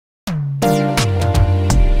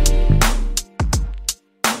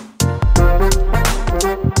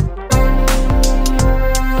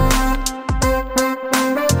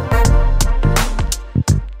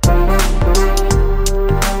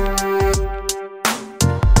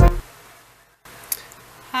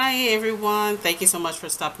everyone, thank you so much for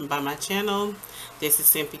stopping by my channel. This is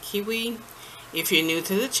Simply Kiwi. If you're new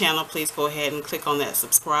to the channel, please go ahead and click on that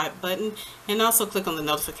subscribe button and also click on the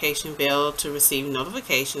notification bell to receive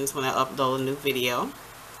notifications when I upload a new video.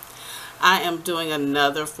 I am doing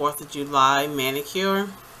another 4th of July manicure,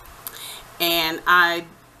 and I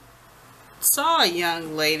saw a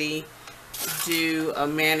young lady do a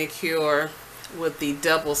manicure with the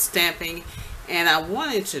double stamping, and I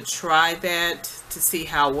wanted to try that to see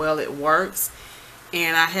how well it works.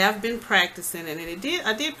 And I have been practicing, and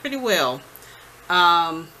I did pretty well.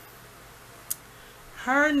 Her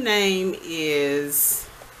name is,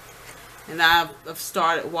 and I've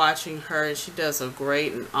started watching her, and she does a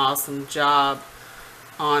great and awesome job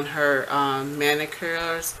on her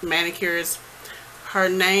manicures. Her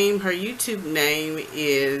YouTube name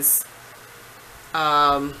is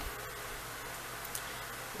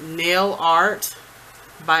Nail Art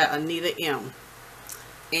by Anita M.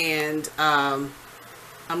 And I'm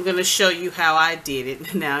going to show you how I did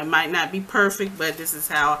it. Now, it might not be perfect, but this is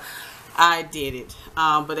how I did it.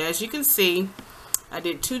 But as you can see, I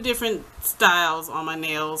did 2 different styles on my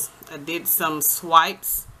nails. I did some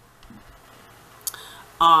swipes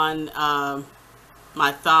on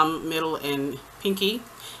my thumb, middle, and pinky.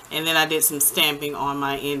 And then I did some stamping on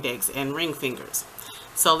my index and ring fingers.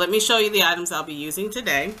 So let me show you the items I'll be using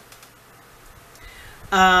today.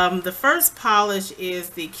 The first polish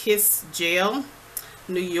is the Kiss Gel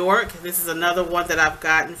New York. This is another one that I've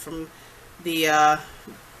gotten from the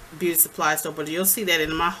beauty supply store, but you'll see that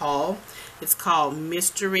in my haul. It's called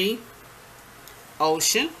Mystery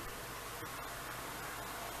Ocean.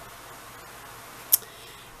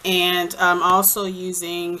 And I'm also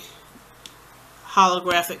using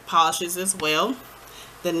holographic polishes as well.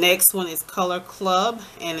 The next one is Color Club,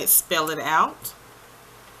 and it's Spell It Out.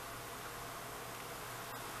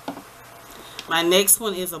 My next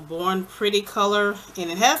one is a Born Pretty color,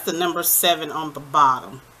 and it has the number 7 on the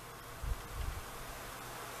bottom.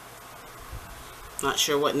 Not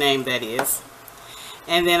sure what name that is.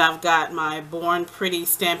 And then I've got my Born Pretty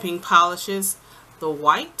stamping polishes, the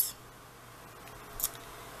white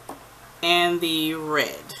and the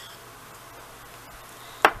red.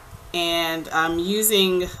 And I'm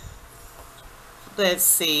using, let's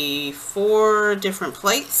see, 4 different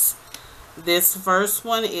plates. This first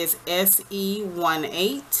one is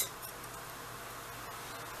SE18,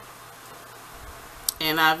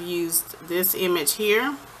 and I've used this image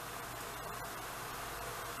here.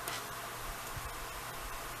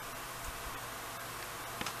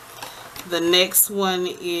 The next one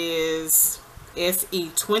is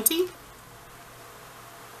SE20.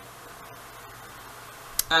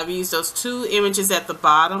 I've used those 2 images at the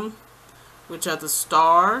bottom, which are the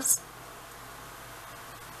stars.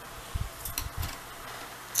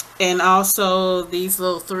 And also these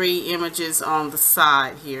little 3 images on the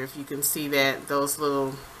side here, if you can see that, those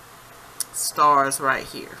little stars right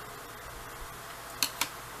here.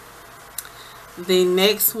 The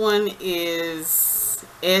next one is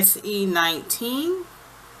SE19,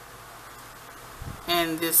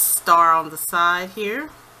 and this star on the side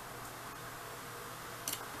here.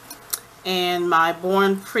 And my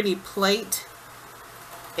Born Pretty plate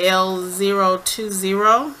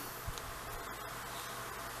L020,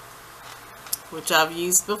 which I've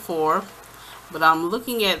used before, but I'm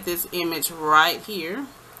looking at this image right here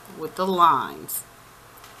with the lines.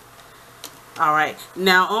 Alright,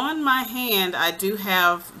 now on my hand I do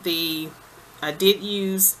have I did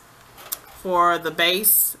use for the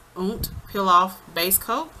base peel off base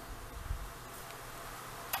coat,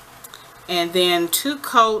 and then 2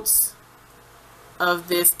 coats of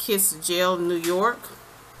this Kiss Gel New York.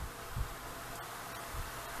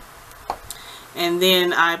 And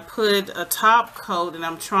then I put a top coat, and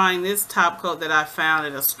I'm trying this top coat that I found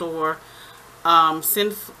at a store,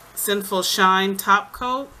 Sinful Shine top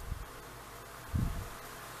coat.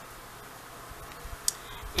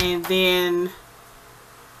 And then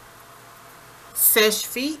Seche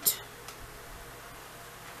Vite.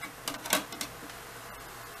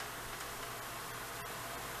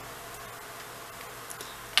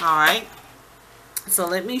 Alright, so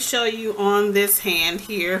let me show you on this hand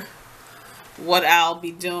here what I'll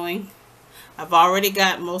be doing. I've already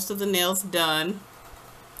got most of the nails done,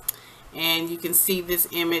 and you can see this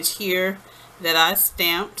image here that I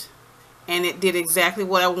stamped, and it did exactly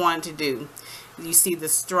what I wanted to do. You see the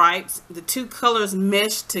stripes, the 2 colors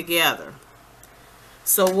meshed together.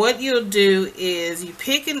 So what you'll do is you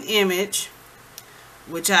pick an image,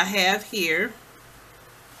 which I have here.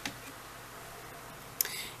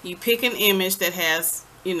 You pick an image that has,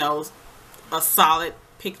 you know, a solid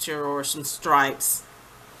picture or some stripes,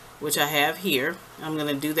 which I have here. I'm going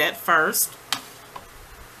to do that first.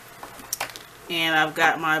 And I've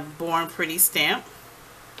got my Born Pretty stamp.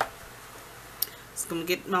 Just going to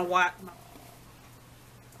get my white.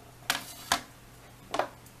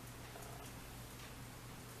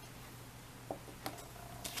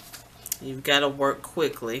 You've got to work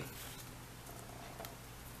quickly.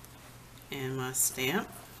 And my stamp.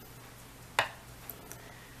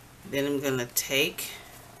 Then I'm going to take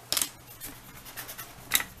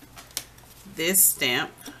this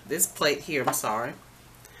stamp, this plate here, I'm sorry,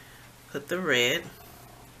 put the red,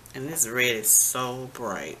 and this red is so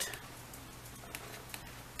bright.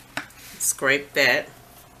 Scrape that,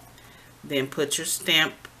 then put your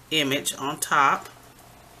stamp image on top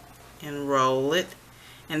and roll it,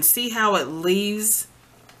 and see how it leaves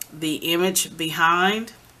the image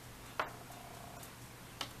behind.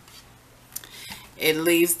 It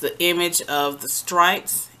leaves the image of the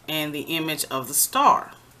stripes and the image of the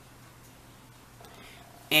star.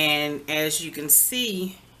 And as you can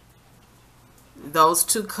see, those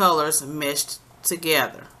two colors meshed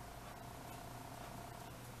together.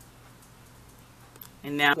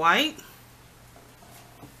 And now white.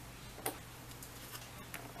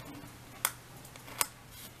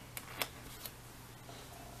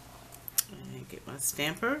 And get my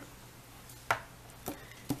stamper.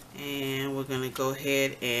 And we're going to go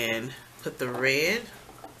ahead and put the red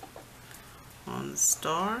on the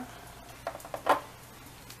star.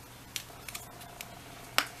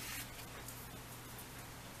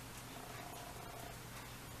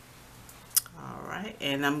 Alright,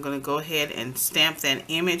 and I'm going to go ahead and stamp that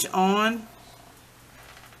image on.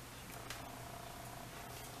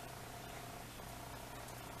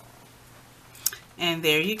 And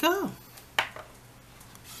there you go.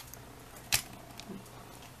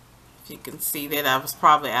 You can see that I was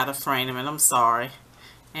probably out of frame, and I'm sorry.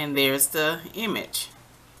 And there's the image.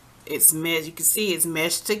 It's meshed. You can see it's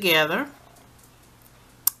meshed together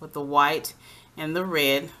with the white and the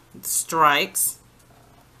red, the stripes.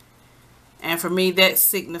 And for me, that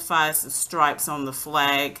signifies the stripes on the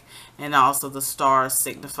flag, and also the stars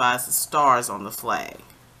signifies the stars on the flag.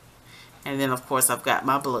 And then of course I've got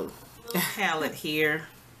my blue palette here.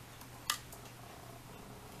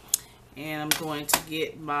 And I'm going to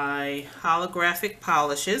get my holographic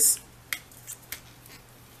polishes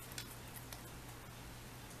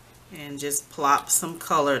and just plop some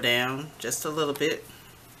color down, just a little bit,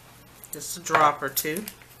 just a drop or two.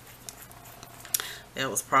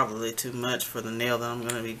 That was probably too much for the nail that I'm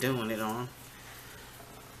going to be doing it on,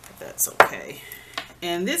 but that's okay.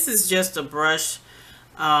 And this is just a brush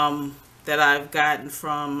that I've gotten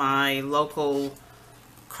from my local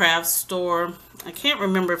craft store. I can't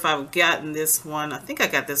remember if I've gotten this one. I think I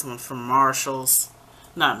got this one from Michael's.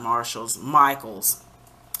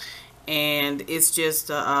 And it's just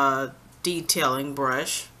a detailing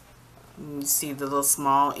brush. You see the little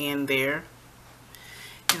small end there.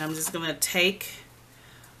 And I'm just going to take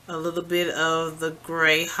a little bit of the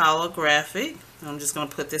gray holographic. I'm just going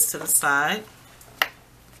to put this to the side.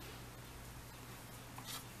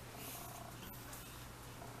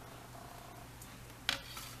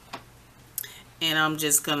 And I'm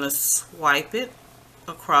just going to swipe it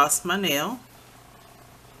across my nail.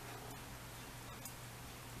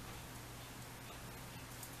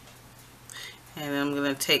 And I'm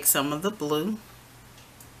going to take some of the blue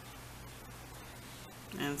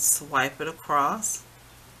and swipe it across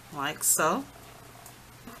like so.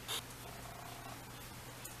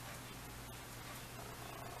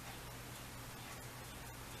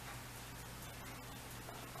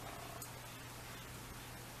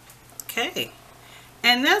 Okay.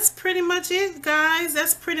 And that's pretty much it, guys.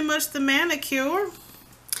 That's pretty much the manicure.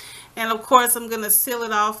 And of course, I'm going to seal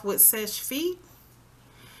it off with Seche Vite.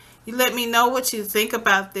 You let me know what you think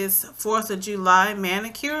about this 4th of July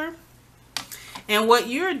manicure and what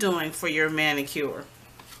you're doing for your manicure.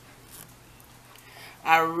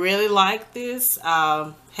 I really like this.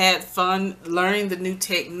 Had fun learning the new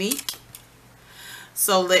technique.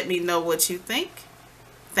 So let me know what you think.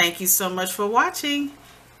 Thank you so much for watching.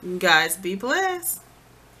 You guys be blessed.